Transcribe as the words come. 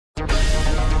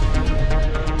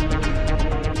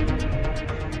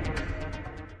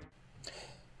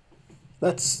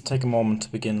Let's take a moment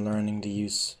to begin learning the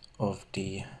use of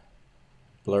the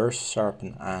blur,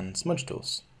 sharpen and smudge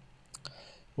tools.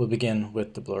 We'll begin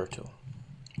with the blur tool.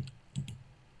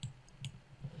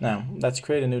 Now let's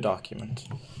create a new document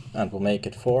and we'll make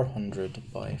it 400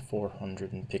 by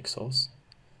 400 in pixels.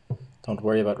 Don't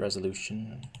worry about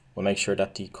resolution. We'll make sure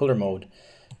that the color mode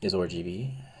is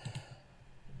RGB.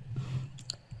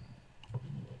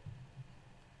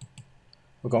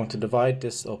 We're going to divide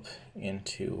this up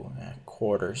into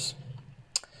quarters.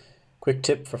 Quick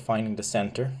tip for finding the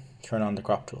center: turn on the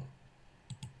crop tool.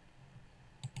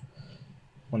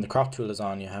 When the crop tool is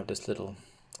on, you have this little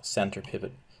center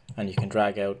pivot and you can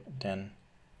drag out then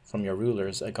from your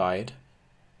rulers a guide.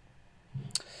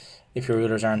 If your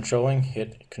rulers aren't showing,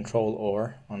 hit Control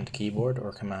or on the keyboard,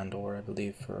 or Command or I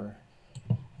believe for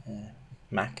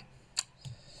Mac.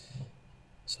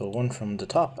 So one from the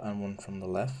top and one from the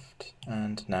left,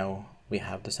 and now we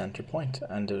have the center point,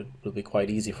 and it will be quite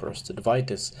easy for us to divide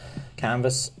this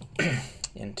canvas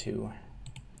into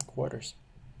quarters.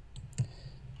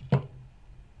 I'm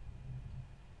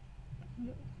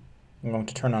going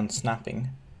to turn on snapping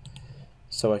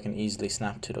so I can easily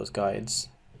snap to those guides.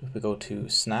 If we go to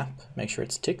snap, make sure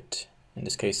it's ticked, in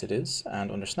this case it is, and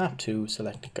under snap to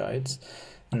select guides,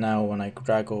 and now when I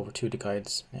drag over to the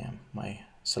guides, my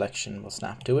selection will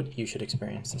snap to it. You should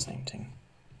experience the same thing.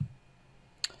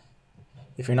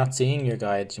 If you're not seeing your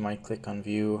guides, you might click on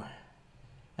view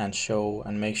and show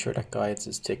and make sure that guides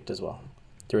is ticked as well.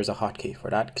 There is a hotkey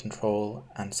for that, Control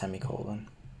and semicolon.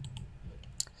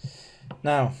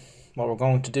 Now what we're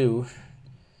going to do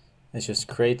is just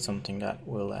create something that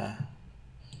will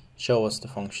show us the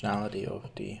functionality of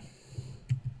the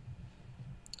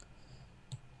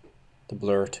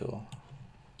blur tool.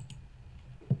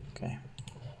 Okay.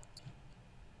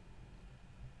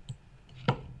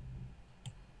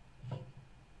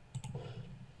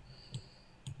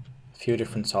 A few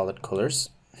different solid colors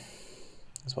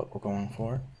is what we're going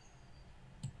for.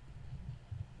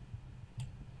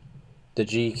 The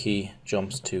G key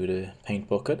jumps to the paint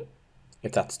bucket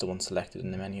if that's the one selected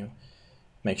in the menu.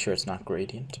 Make sure it's not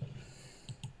gradient.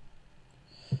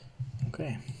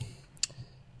 Okay.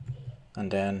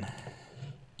 And then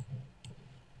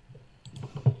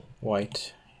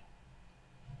white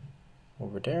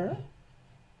over there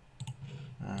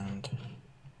and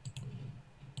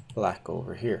black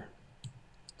over here.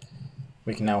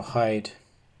 We can now hide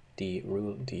the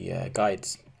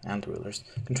guides and the rulers.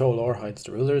 Control or hides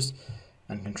the rulers,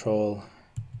 and Control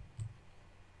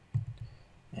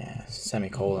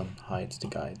semicolon hides the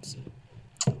guides.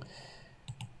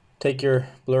 Take your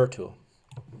blur tool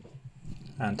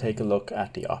and take a look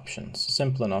at the options.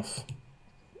 Simple enough.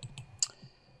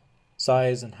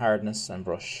 Size and hardness and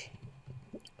brush.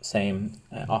 Same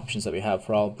options that we have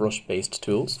for all brush based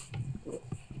tools.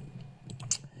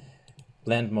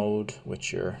 Blend mode,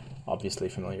 which you're obviously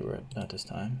familiar with at this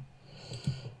time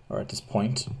or at this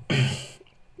point.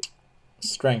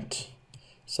 Strength,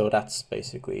 so that's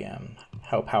basically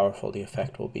how powerful the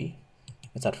effect will be.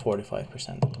 It's at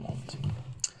 45% at the moment.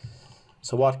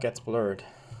 So what gets blurred?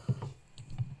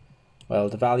 Well,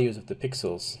 the values of the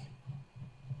pixels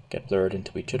get blurred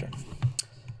into each other.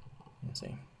 Let's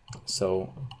see.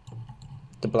 So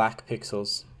the black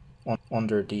pixels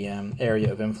under the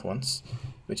area of influence,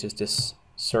 which is this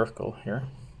circle here,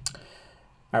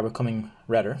 are becoming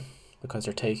redder because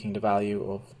they're taking the value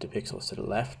of the pixels to the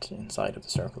left inside of the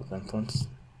circle of influence.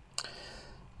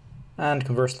 And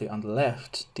conversely, on the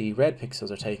left, the red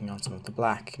pixels are taking on some of the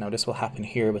black. Now this will happen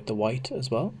here with the white as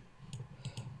well.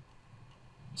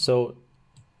 So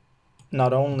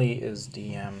not only is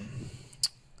the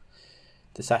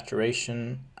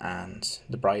saturation and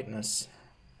the brightness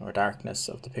or darkness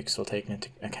of the pixel taken into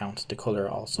account, the color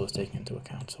also is taken into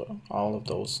account. So all of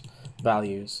those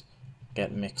values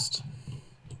get mixed.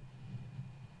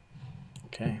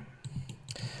 Okay,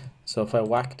 so if I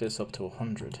whack this up to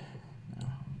 100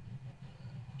 now,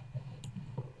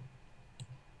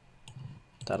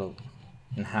 that'll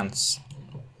enhance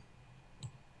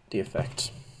the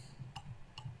effect.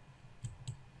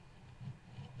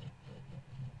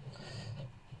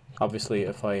 Obviously,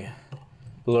 if I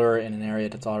blur in an area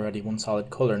that's already one solid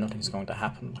color, nothing's going to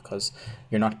happen because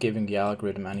you're not giving the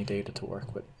algorithm any data to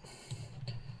work with.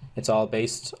 It's all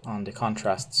based on the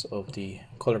contrasts of the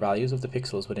color values of the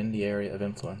pixels within the area of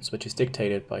influence, which is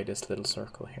dictated by this little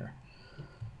circle here.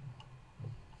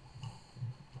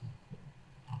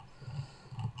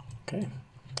 Okay,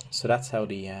 So that's how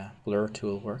the blur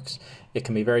tool works. It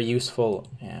can be very useful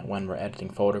when we're editing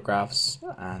photographs,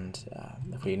 and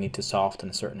if we need to soften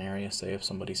a certain area, say of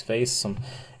somebody's face, some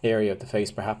area of the face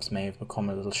perhaps may have become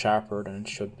a little sharper than it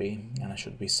should be, and it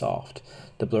should be soft.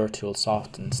 The blur tool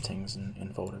softens things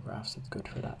in photographs. It's good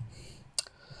for that.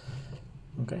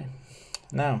 Okay,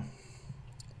 now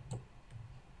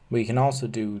we can also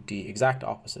do the exact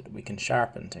opposite. We can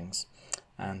sharpen things,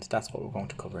 and that's what we're going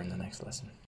to cover in the next lesson.